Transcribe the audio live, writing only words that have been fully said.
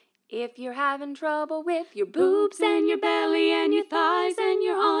If you're having trouble with your boobs and your belly and your thighs and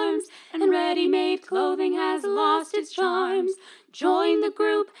your arms, and ready-made clothing has lost its charms, join the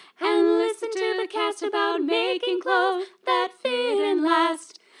group and listen to the cast about making clothes that fit and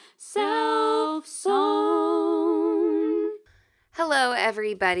last. Self-Sewn. Hello,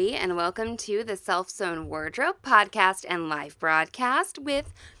 everybody, and welcome to the Self-Sewn Wardrobe podcast and live broadcast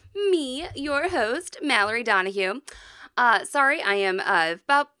with me, your host, Mallory Donahue. Sorry, I am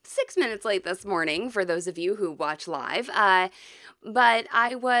about 6 minutes late this morning for those of you who watch live, but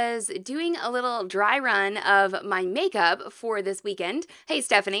I was doing a little dry run of my makeup for this weekend. Hey,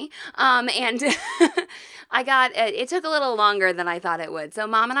 Stephanie. And it took a little longer than I thought it would. So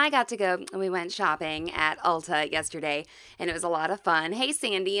Mom and I got to go, we went shopping at Ulta yesterday, and it was a lot of fun. Hey,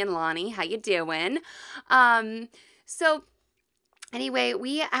 Sandy and Lonnie, how you doing? Anyway,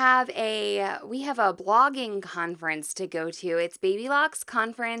 we have a blogging conference to go to. It's Baby Lock's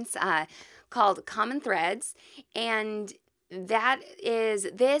conference called Common Threads, and that is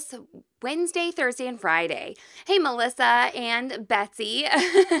this Wednesday, Thursday, and Friday. Hey, Melissa and Betsy.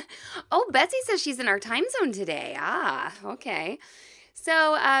 Oh, Betsy says she's in our time zone today. Ah, okay.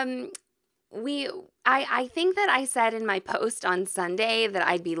 So, I think that I said in my post on Sunday that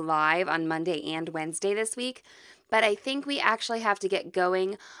I'd be live on Monday and Wednesday this week. But I think we actually have to get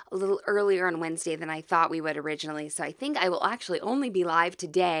going a little earlier on Wednesday than I thought we would originally. So I think I will actually only be live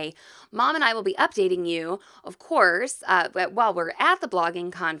today. Mom and I will be updating you, of course, while we're at the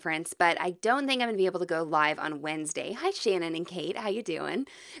blogging conference. But I don't think I'm going to be able to go live on Wednesday. Hi, Shannon and Kate. How you doing?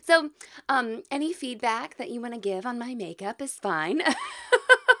 So any feedback that you want to give on my makeup is fine.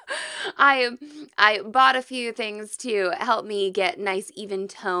 I bought a few things to help me get nice even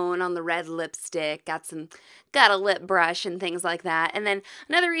tone on the red lipstick, got a lip brush and things like that. And then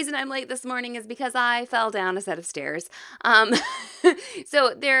another reason I'm late this morning is because I fell down a set of stairs.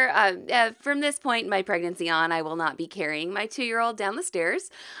 So from this point in my pregnancy on, I will not be carrying my 2-year-old down the stairs.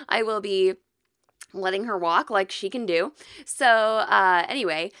 I will be letting her walk like she can do. So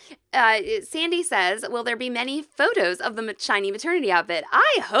anyway, Sandy says, will there be many photos of the shiny maternity outfit?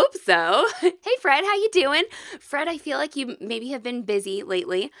 I hope so. Hey, Fred, how you doing? Fred, I feel like you maybe have been busy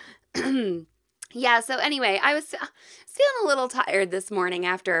lately. Yeah, so anyway, I was feeling a little tired this morning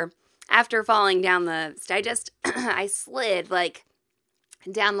after falling down I slid like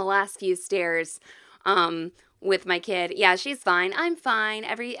down the last few stairs with my kid. Yeah, she's fine. I'm fine.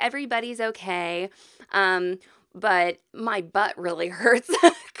 Everybody's okay. But my butt really hurts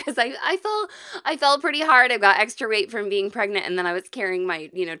because I fell pretty hard. I got extra weight from being pregnant, and then I was carrying my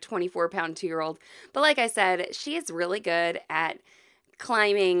 24-pound 2-year-old. But like I said, she is really good at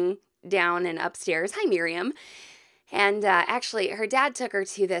climbing down and upstairs. Hi, Miriam. And actually, her dad took her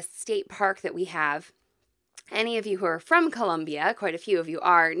to this state park that we have. Any of you who are from Columbia, quite a few of you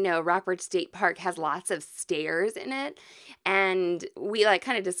know Rockbridge State Park has lots of stairs in it. And we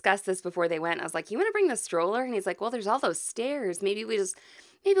kind of discussed this before they went. I was like, you want to bring the stroller? And he's like, well, there's all those stairs. Maybe we'll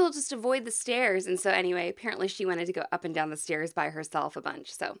just avoid the stairs. And so anyway, apparently she wanted to go up and down the stairs by herself a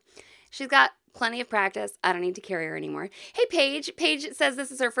bunch. So she's got plenty of practice. I don't need to carry her anymore. Hey, Paige. Paige says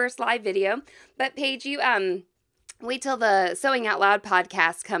this is her first live video. But Paige, you wait till the Sewing Out Loud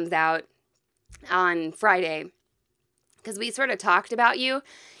podcast comes out on Friday, because we sort of talked about you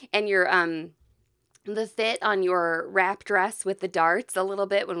and your the fit on your wrap dress with the darts a little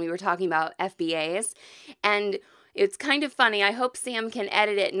bit when we were talking about FBAs, and it's kind of funny. I hope Sam can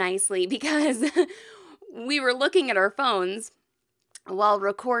edit it nicely, because we were looking at our phones while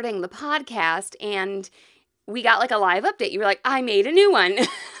recording the podcast and we got like a live update. You were like, I made a new one.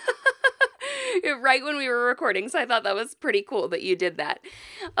 Right when we were recording. So I thought that was pretty cool that you did that.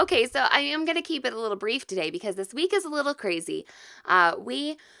 Okay, so I am going to keep it a little brief today because this week is a little crazy.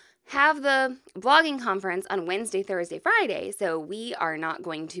 We have the blogging conference on Wednesday, Thursday, Friday, so we are not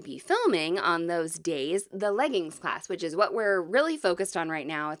going to be filming on those days the leggings class, which is what we're really focused on right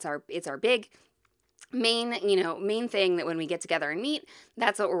now. It's our big main thing that when we get together and meet,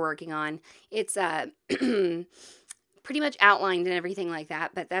 that's what we're working on. It's pretty much outlined and everything like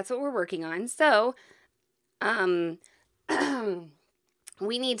that, but that's what we're working on. So,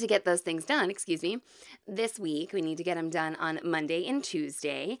 we need to get those things done, this week. We need to get them done on Monday and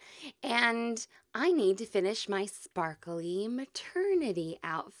Tuesday, and I need to finish my sparkly maternity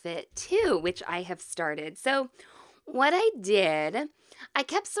outfit too, which I have started. So, what I did, I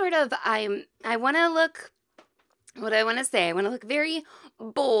kept I want to look very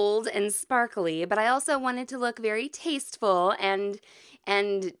bold and sparkly, but I also wanted to look very tasteful and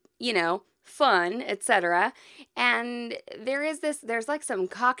fun, etc. And there's like some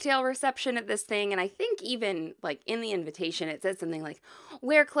cocktail reception at this thing, and I think even like in the invitation it says something like,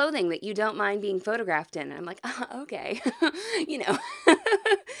 wear clothing that you don't mind being photographed in. And I'm like, okay. you know,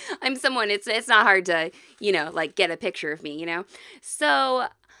 I'm someone, it's not hard to, like get a picture of me, So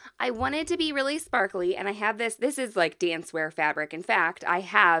I wanted to be really sparkly, and I have this is like dancewear fabric. In fact, I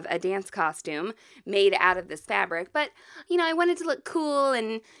have a dance costume made out of this fabric, but, I wanted to look cool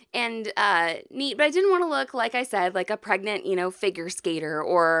and neat, but I didn't want to look, like I said, like a pregnant, figure skater,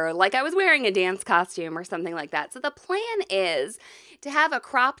 or like I was wearing a dance costume or something like that. So the plan is to have a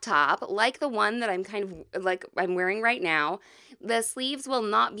crop top like the one that I'm kind of like I'm wearing right now. The sleeves will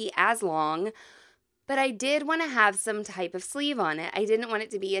not be as long, but I did want to have some type of sleeve on it. I didn't want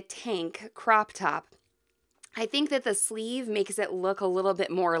it to be a tank crop top. I think that the sleeve makes it look a little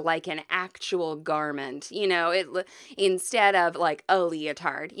bit more like an actual garment, instead of like a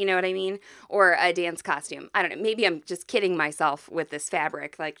leotard, you know what I mean? Or a dance costume. I don't know. Maybe I'm just kidding myself with this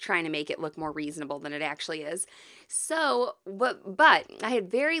fabric, like trying to make it look more reasonable than it actually is. So, but I had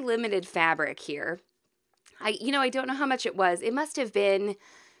very limited fabric here. I don't know how much it was. It must have been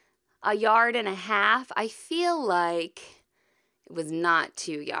a yard and a half. I feel like it was not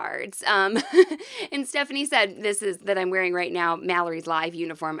 2 yards. And Stephanie said, this is that I'm wearing right now, Mallory's live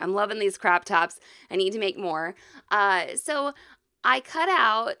uniform. I'm loving these crop tops. I need to make more. So I cut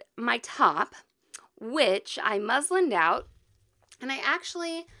out my top, which I muslined out. And I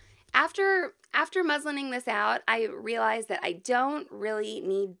actually, after muslining this out, I realized that I don't really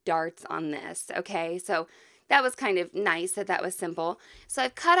need darts on this. Okay, so that was kind of nice that was simple. So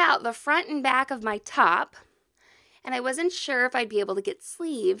I've cut out the front and back of my top, and I wasn't sure if I'd be able to get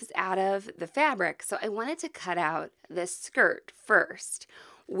sleeves out of the fabric. So I wanted to cut out the skirt first,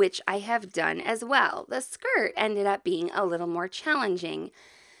 which I have done as well. The skirt ended up being a little more challenging.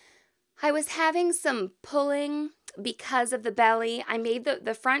 I was having some pulling because of the belly. I made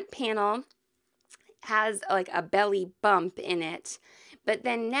the front panel has like a belly bump in it. But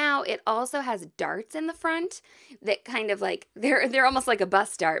then now it also has darts in the front that kind of like, they're almost like a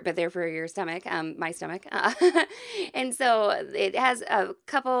bust dart, but they're for your stomach, my stomach. And so it has a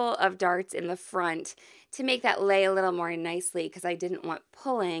couple of darts in the front to make that lay a little more nicely, because I didn't want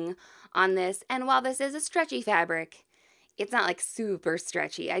pulling on this. And while this is a stretchy fabric, it's not like super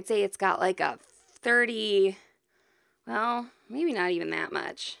stretchy. I'd say it's got like a 30, well, maybe not even that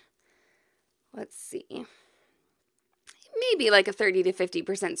much. Let's see. Maybe like a 30 to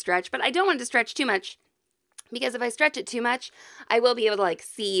 50% stretch, but I don't want to stretch too much, because if I stretch it too much, I will be able to like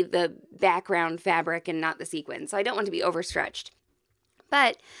see the background fabric and not the sequin. So I don't want to be overstretched.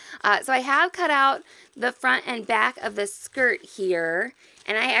 But, so I have cut out the front and back of the skirt here,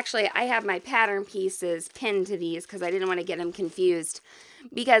 and I have my pattern pieces pinned to these because I didn't want to get them confused,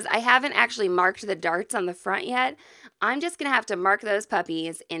 because I haven't actually marked the darts on the front yet. I'm just going to have to mark those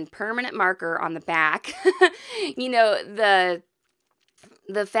puppies in permanent marker on the back.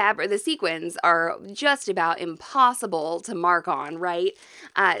 The sequins are just about impossible to mark on, right?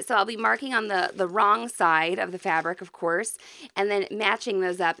 So I'll be marking on the wrong side of the fabric, of course, and then matching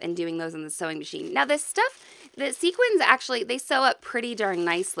those up and doing those on the sewing machine. Now this stuff, the sequins actually, they sew up pretty darn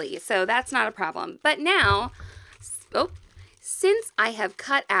nicely, so that's not a problem. But now, since I have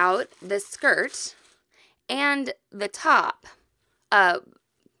cut out the skirt and the top, all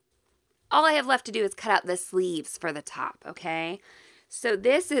I have left to do is cut out the sleeves for the top, okay? So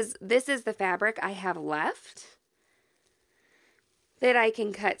this is the fabric I have left that I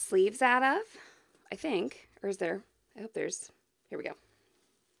can cut sleeves out of, I think. Or is there? I hope there's. Here we go.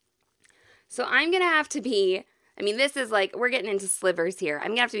 So I'm going to have to be, this is like, we're getting into slivers here. I'm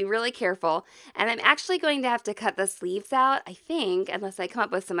going to have to be really careful. And I'm actually going to have to cut the sleeves out, I think, unless I come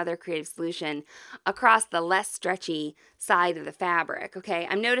up with some other creative solution, across the less stretchy side of the fabric, okay?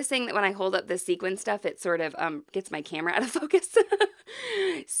 I'm noticing that when I hold up this sequin stuff, it sort of gets my camera out of focus.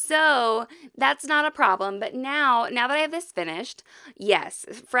 So that's not a problem. But now that I have this finished, yes,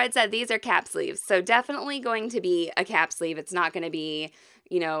 Fred said these are cap sleeves. So definitely going to be a cap sleeve. It's not going to be,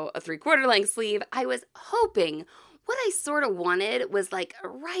 a 3/4 length sleeve. I was hoping, what I sort of wanted was like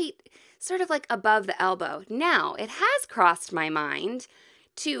right, sort of like above the elbow. Now, it has crossed my mind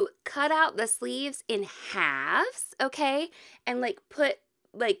to cut out the sleeves in halves, okay? And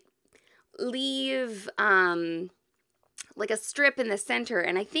leave like a strip in the center,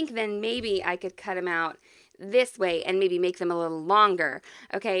 and I think then maybe I could cut them out this way and maybe make them a little longer.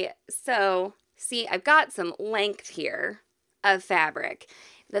 Okay, so see, I've got some length here of fabric.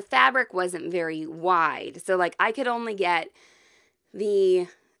 The fabric wasn't very wide, so like I could only get the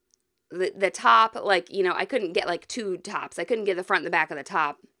top, I couldn't get like 2 tops. I couldn't get the front and the back of the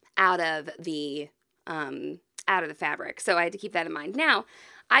top out of the fabric. So I had to keep that in mind. Now,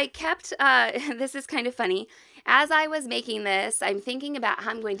 I kept, this is kind of funny. As I was making this, I'm thinking about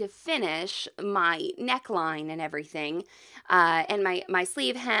how I'm going to finish my neckline and everything, and my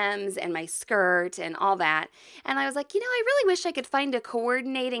sleeve hems and my skirt and all that. And I was like, I really wish I could find a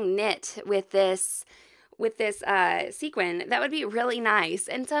coordinating knit with this sequin. That would be really nice.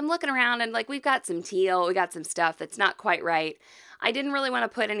 And so I'm looking around and like, we've got some teal, we got some stuff that's not quite right. I didn't really want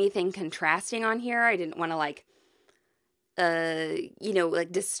to put anything contrasting on here. I didn't want to like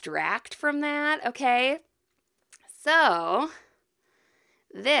distract from that. Okay. So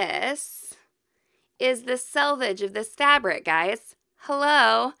this is the selvage of this fabric, guys.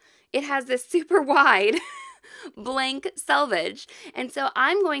 Hello. It has this super wide blank selvage. And so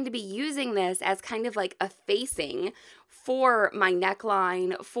I'm going to be using this as kind of like a facing for my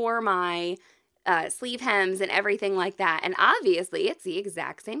neckline, for my sleeve hems and everything like that. And obviously it's the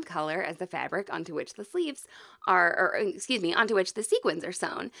exact same color as the fabric onto which the sleeves onto which the sequins are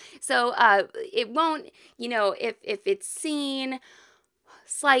sewn. So it won't, if it's seen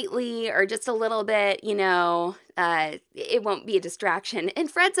slightly or just a little bit, it won't be a distraction. And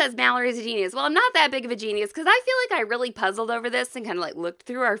Fred says Mallory's a genius. Well, I'm not that big of a genius because I feel like I really puzzled over this and kind of like looked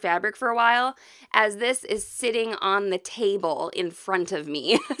through our fabric for a while as this is sitting on the table in front of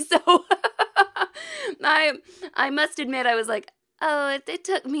me. So I must admit I was like, oh, it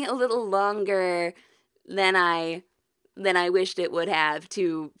took me a little longer than I wished it would have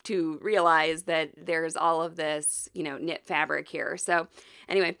to realize that there's all of this, knit fabric here. So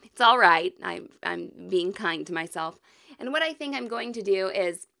anyway, it's all right. I'm being kind to myself. And what I think I'm going to do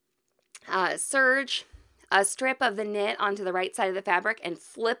is serge a strip of the knit onto the right side of the fabric and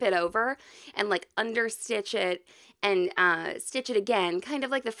flip it over and like understitch it and stitch it again, kind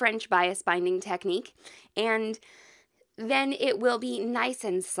of like the French bias binding technique. And then it will be nice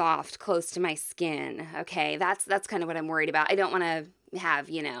and soft close to my skin. Okay, that's kind of what I'm worried about. I don't want to have,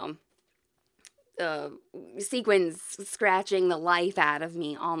 sequins scratching the life out of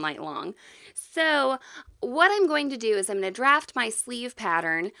me all night long. So what I'm going to do is I'm going to draft my sleeve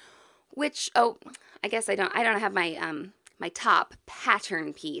pattern, which, I guess I don't have my my top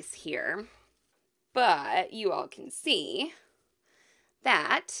pattern piece here, but you all can see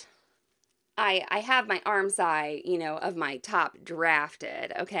that I have my arm side, of my top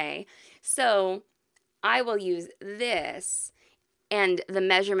drafted, okay? So I will use this and the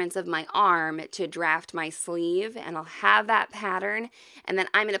measurements of my arm to draft my sleeve, and I'll have that pattern, and then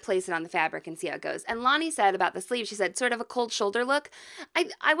I'm going to place it on the fabric and see how it goes. And Lonnie said about the sleeve, she said sort of a cold shoulder look.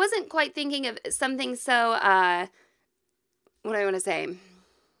 I wasn't quite thinking of something so, what do I want to say?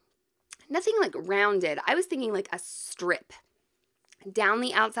 Nothing like rounded. I was thinking like a strip down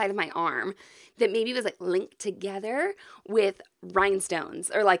the outside of my arm that maybe was like linked together with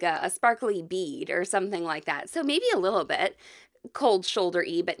rhinestones or like a sparkly bead or something like that. So maybe a little bit cold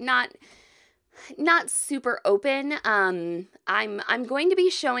shoulder-y, but not super open. I'm going to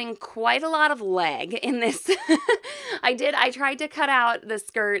be showing quite a lot of leg in this. I tried to cut out the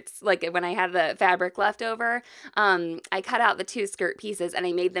skirts, like when I had the fabric left over. I cut out the two skirt pieces and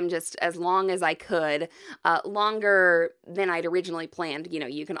I made them just as long as I could, longer than I'd originally planned.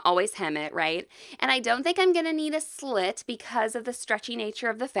 You can always hem it, right? And I don't think I'm going to need a slit because of the stretchy nature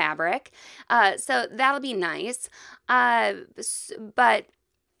of the fabric. So that'll be nice. But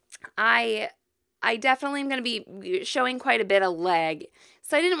I definitely am going to be showing quite a bit of leg.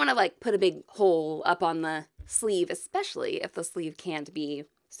 So I didn't want to like put a big hole up on the sleeve, especially if the sleeve can't be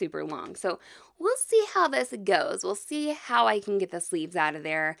super long. So we'll see how this goes. We'll see how I can get the sleeves out of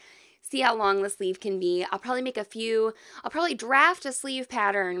there. See how long the sleeve can be. I'll probably draft a sleeve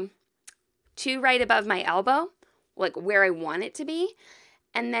pattern to right above my elbow, like where I want it to be,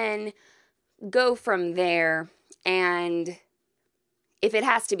 and then go from there. And if it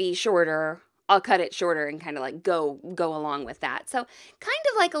has to be shorter, I'll cut it shorter and kind of like go along with that. So kind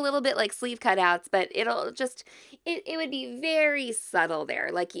of like a little bit like sleeve cutouts, but it'll just, it would be very subtle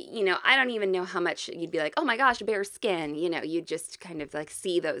there. Like, I don't even know how much you'd be like, oh my gosh, bare skin, you'd just kind of like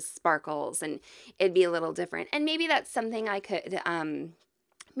see those sparkles and it'd be a little different. And maybe that's something I could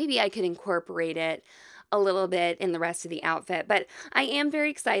incorporate it a little bit in the rest of the outfit, but I am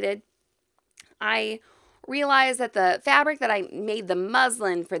very excited. I realize that the fabric that I made the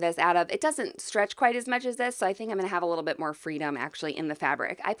muslin for this out of, it doesn't stretch quite as much as this, so I think I'm going to have a little bit more freedom actually in the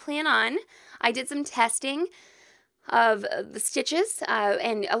fabric. I did some testing of the stitches,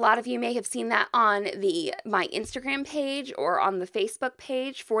 and a lot of you may have seen that on my Instagram page or on the Facebook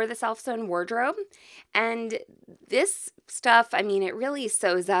page for the Self-Sewn Wardrobe, and this stuff, it really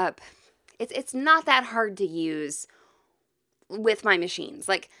sews up. It's not that hard to use with my machines.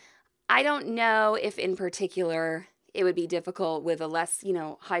 Like, I don't know if in particular it would be difficult with a less,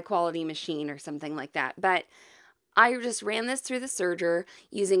 high quality machine or something like that. But I just ran this through the serger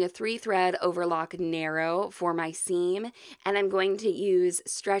using a 3-thread overlock narrow for my seam, and I'm going to use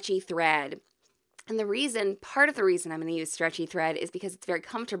stretchy thread. And part of the reason I'm going to use stretchy thread is because it's very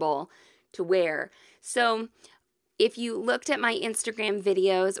comfortable to wear. So if you looked at my Instagram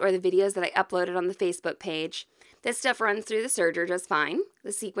videos or the videos that I uploaded on the Facebook page, this stuff runs through the serger just fine.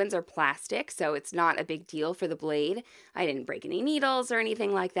 The sequins are plastic, so it's not a big deal for the blade. I didn't break any needles or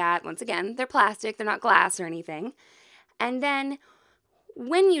anything like that. Once again, they're plastic, they're not glass or anything. And then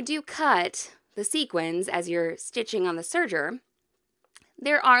when you do cut the sequins as you're stitching on the serger,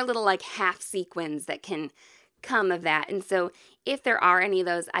 there are little like half sequins that can come of that. And so if there are any of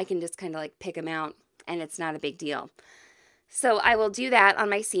those, I can just kind of like pick them out and it's not a big deal. So I will do that on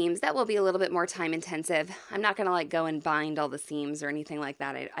my seams. That will be a little bit more time intensive. I'm not going to like go and bind all the seams or anything like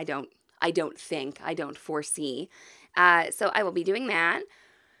that. I don't foresee. So I will be doing that.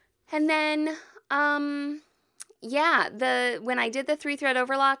 And then, when I did the 3-thread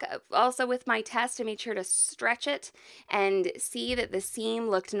overlock, also with my test, I made sure to stretch it and see that the seam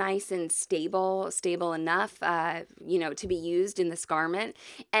looked nice and stable enough, to be used in this garment,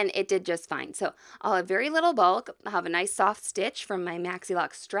 and it did just fine. So I'll have very little bulk. I'll have a nice soft stitch from my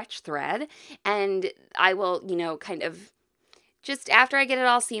MaxiLock stretch thread, and I will, kind of just after I get it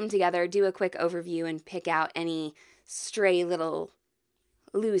all seamed together, do a quick overview and pick out any stray little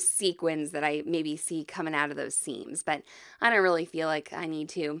loose sequins that I maybe see coming out of those seams. But I don't really feel like I need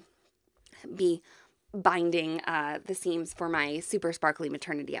to be binding the seams for my super sparkly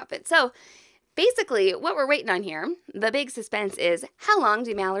maternity outfit. So basically what we're waiting on here, the big suspense, is how long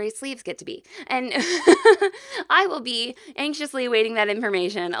do Mallory's sleeves get to be? And I will be anxiously awaiting that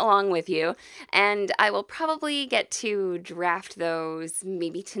information along with you. And I will probably get to draft those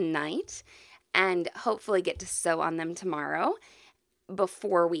maybe tonight and hopefully get to sew on them tomorrow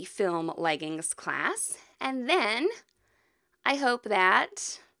before we film leggings class. And then I hope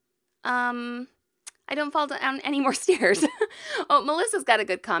that I don't fall down any more stairs. Oh, Melissa's got a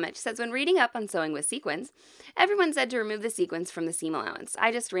good comment. She says, when reading up on sewing with sequins, everyone said to remove the sequins from the seam allowance.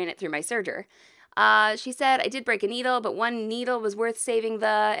 I just ran it through my serger. She said, I did break a needle, but one needle was worth saving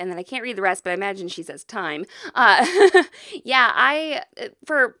and then I can't read the rest, but I imagine she says time.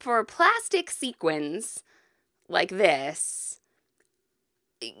 For plastic sequins like this,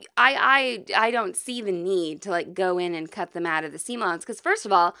 I don't see the need to like go in and cut them out of the seam allowance, because first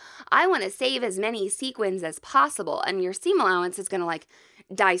of all, I want to save as many sequins as possible, and your seam allowance is going to like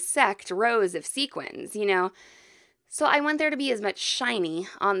dissect rows of sequins, So I want there to be as much shiny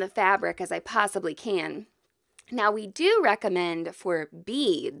on the fabric as I possibly can. Now, we do recommend for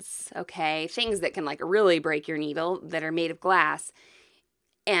beads, okay, things that can like really break your needle that are made of glass,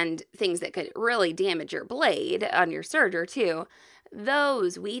 and things that could really damage your blade on your serger too.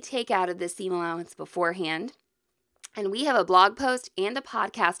 Those we take out of the seam allowance beforehand, and we have a blog post and a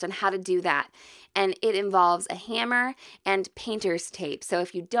podcast on how to do that, and it involves a hammer and painter's tape. So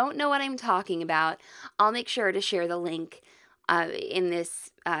if you don't know what I'm talking about, I'll make sure to share the link in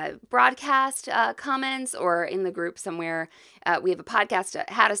this broadcast comments or in the group somewhere. We have a podcast,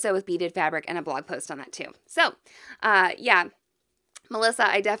 How to Sew with Beaded Fabric, and a blog post on that too. So Melissa,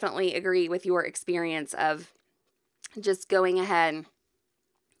 I definitely agree with your experience of just going ahead,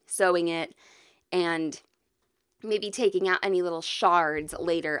 sewing it, and maybe taking out any little shards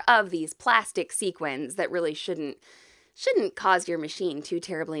later of these plastic sequins that really shouldn't cause your machine too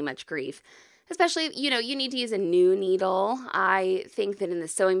terribly much grief. Especially, you need to use a new needle. I think that in the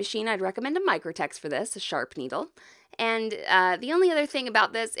sewing machine, I'd recommend a Microtex for this, a sharp needle. And the only other thing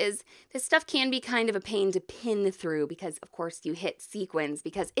about this is this stuff can be kind of a pain to pin through because, of course, you hit sequins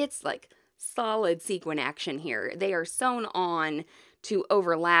because it's like solid sequin action here. They are sewn on to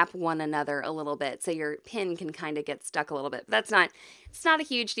overlap one another a little bit, so your pin can kind of get stuck a little bit. But it's not a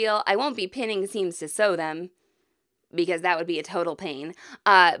huge deal. I won't be pinning seams to sew them because that would be a total pain.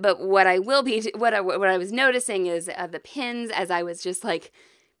 But what I was noticing is the pins as I was just like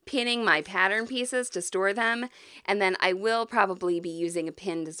pinning my pattern pieces to store them, and then I will probably be using a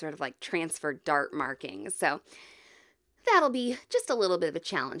pin to sort of like transfer dart markings. So that'll be just a little bit of a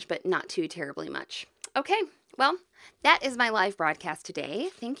challenge, but not too terribly much. Okay, well, that is my live broadcast today.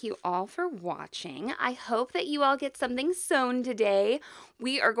 Thank you all for watching. I hope that you all get something sewn today.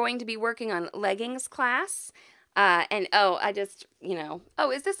 We are going to be working on leggings class. Is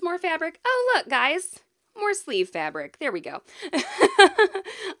this more fabric? Oh, look, guys, more sleeve fabric. There we go.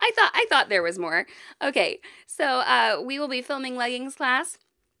 I thought there was more. Okay, so we will be filming leggings class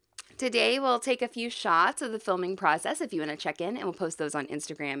Today, we'll take a few shots of the filming process if you want to check in, and we'll post those on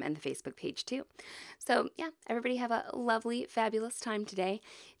Instagram and the Facebook page too. So, yeah, everybody have a lovely, fabulous time today.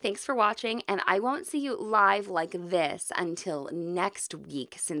 Thanks for watching, and I won't see you live like this until next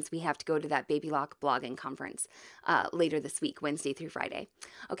week since we have to go to that Baby Lock blogging conference later this week, Wednesday through Friday.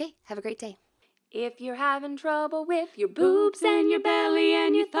 Okay, have a great day. If you're having trouble with your boobs and your belly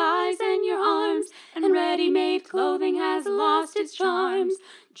and your thighs and your arms, and ready-made clothing has lost its charms,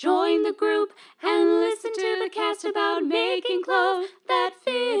 join the group and listen to the cast about making clothes that